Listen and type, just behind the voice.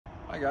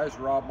Hi guys,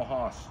 Rob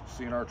Mahas,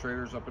 CNR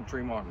Traders up in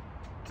Tremont.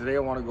 Today I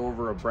want to go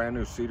over a brand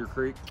new Cedar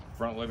Creek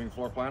front living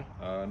floor plan.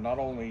 Not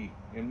only,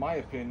 in my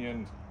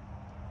opinion,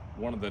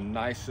 one of the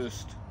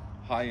nicest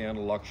high-end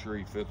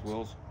luxury fifth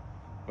wheels,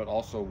 but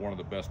also one of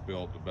the best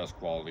built, the best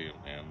quality,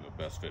 and the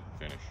best fit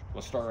and finish.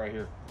 Let's start right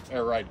here.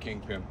 Air Ride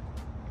Kingpin.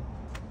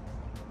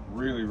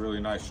 Really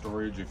nice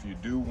storage. If you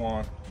do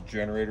want a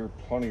generator,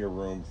 plenty of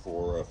room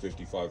for a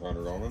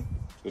 5500 Onan.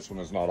 This one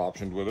is not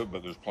optioned with it,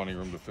 but there's plenty of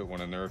room to fit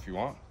one in there if you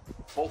want.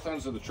 Both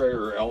ends of the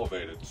trailer are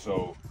elevated,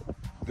 so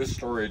this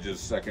storage is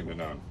second to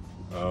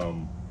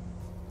none.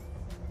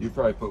 You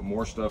probably put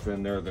more stuff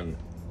in there than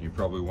you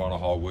probably want to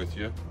haul with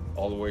you.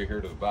 All the way here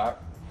to the back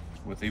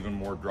with even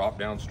more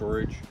drop-down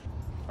storage.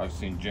 I've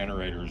seen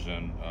generators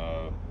and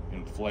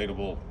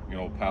inflatable,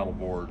 paddle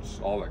boards,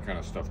 all that kind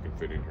of stuff can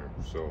fit in here.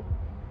 So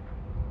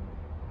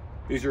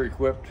these are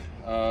equipped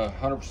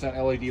 100%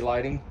 LED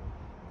lighting,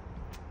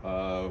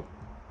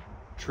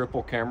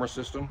 triple camera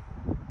system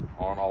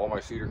on all of my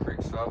Cedar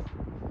Creek stuff.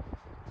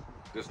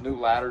 This new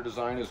ladder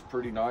design is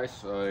pretty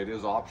nice. It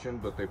is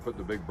optioned, but they put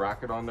the big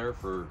bracket on there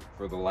for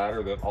the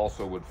ladder that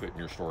also would fit in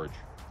your storage.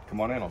 Come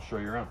on in, I'll show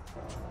you around.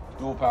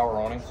 Dual power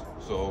awnings,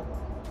 so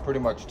pretty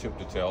much tip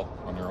to tail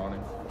on your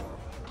awning.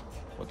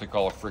 What they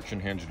call a friction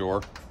hinge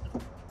door.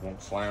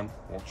 Won't slam,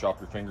 won't chop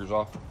your fingers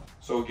off.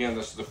 So again,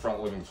 this is the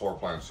front living floor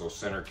plan. So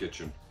center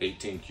kitchen,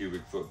 18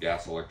 cubic foot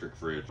gas electric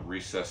fridge,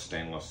 recessed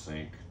stainless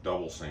sink,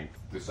 double sink.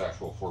 This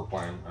actual floor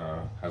plan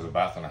has a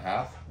bath and a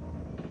half.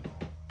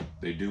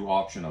 They do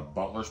option a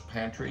butler's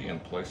pantry in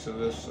place of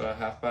this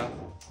half bath.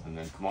 And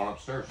then come on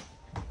upstairs.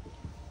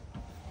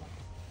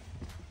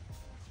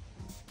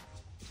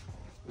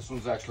 This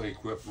one's actually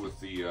equipped with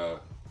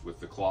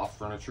the cloth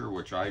furniture,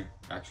 which I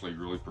actually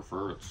really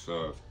prefer. It's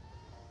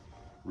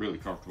really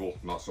comfortable,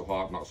 not so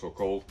hot, not so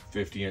cold.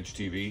 50-inch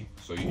TV,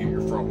 so you get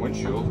your front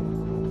windshield.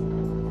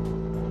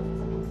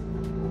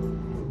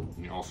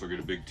 You also get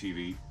a big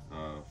TV,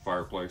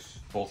 fireplace.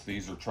 Both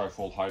these are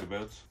trifold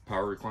hide-a-beds,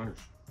 power recliners.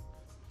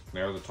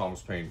 They are the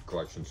Thomas Paine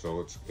collection,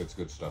 so it's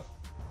good stuff.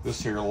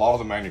 This here, a lot of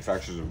the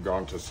manufacturers have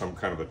gone to some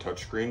kind of a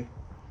touchscreen.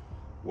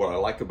 What I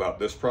like about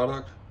this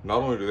product,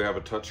 not only do they have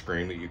a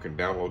touchscreen that you can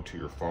download to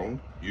your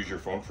phone, use your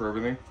phone for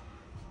everything,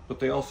 but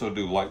they also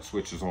do light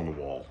switches on the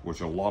wall, which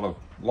a lot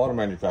of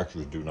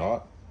manufacturers do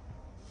not.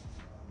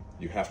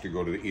 You have to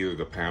go to either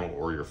the panel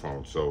or your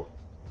phone, so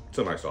it's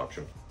a nice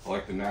option. I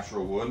like the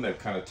natural wood, and they've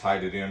kind of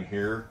tied it in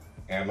here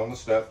and on the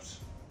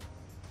steps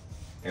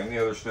and the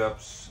other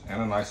steps,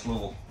 and a nice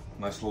little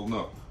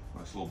nook,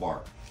 nice little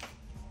bar.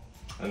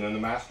 And then the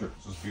master,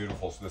 this is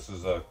beautiful. So this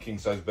is a king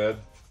size bed.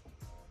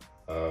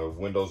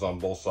 Windows on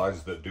both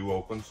sides that do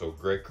open, so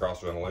great cross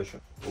ventilation.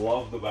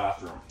 Love the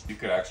bathroom. You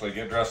could actually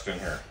get dressed in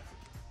here.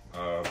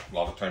 A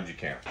lot of times you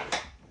can't.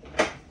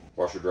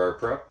 Washer dryer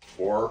prep,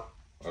 or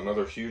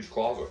another huge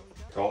closet.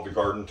 Call it the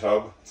garden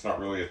tub. It's not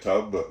really a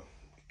tub, but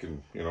you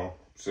can,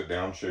 sit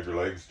down, shave your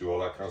legs, do all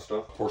that kind of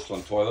stuff.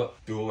 Porcelain toilet,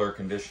 dual air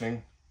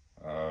conditioning,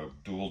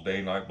 dual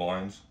day-night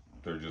blinds.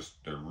 They're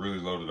really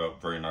loaded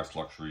up. Very nice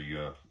luxury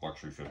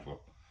fifth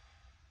wheel.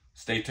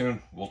 Stay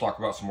tuned. We'll talk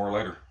about some more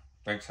later.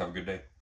 Thanks. Have a good day.